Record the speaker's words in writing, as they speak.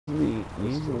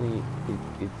Usually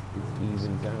it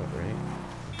evens out, right?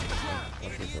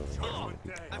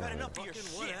 I've had enough of your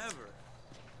shit.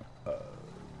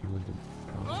 You want to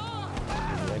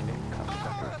redneck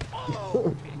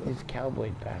cocksucker? This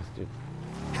cowboy bastard.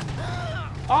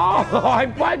 Oh, I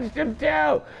punched him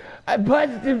too! I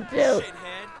punched him too!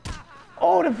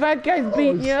 Oh, the fat guy's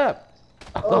beating you up!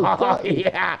 Oh,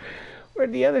 yeah!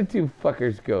 Where'd the other two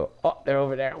fuckers go? Oh, they're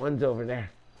over there. One's over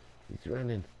there. He's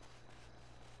running.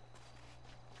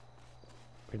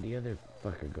 Where'd the other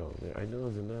fucker go? I know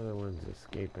there's another one's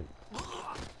escaping.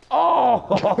 Oh!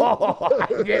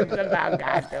 I just about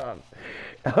got to him.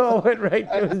 Oh, went right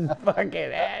through his fucking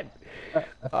head.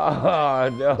 Oh,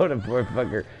 no, the poor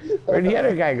fucker. Where'd the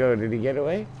other guy go? Did he get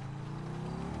away?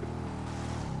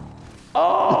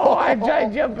 Oh, I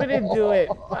tried jumping into it.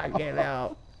 Fucking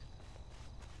hell.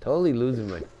 Totally losing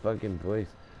my fucking voice.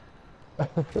 I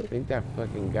think that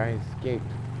fucking guy escaped.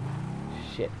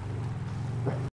 Shit.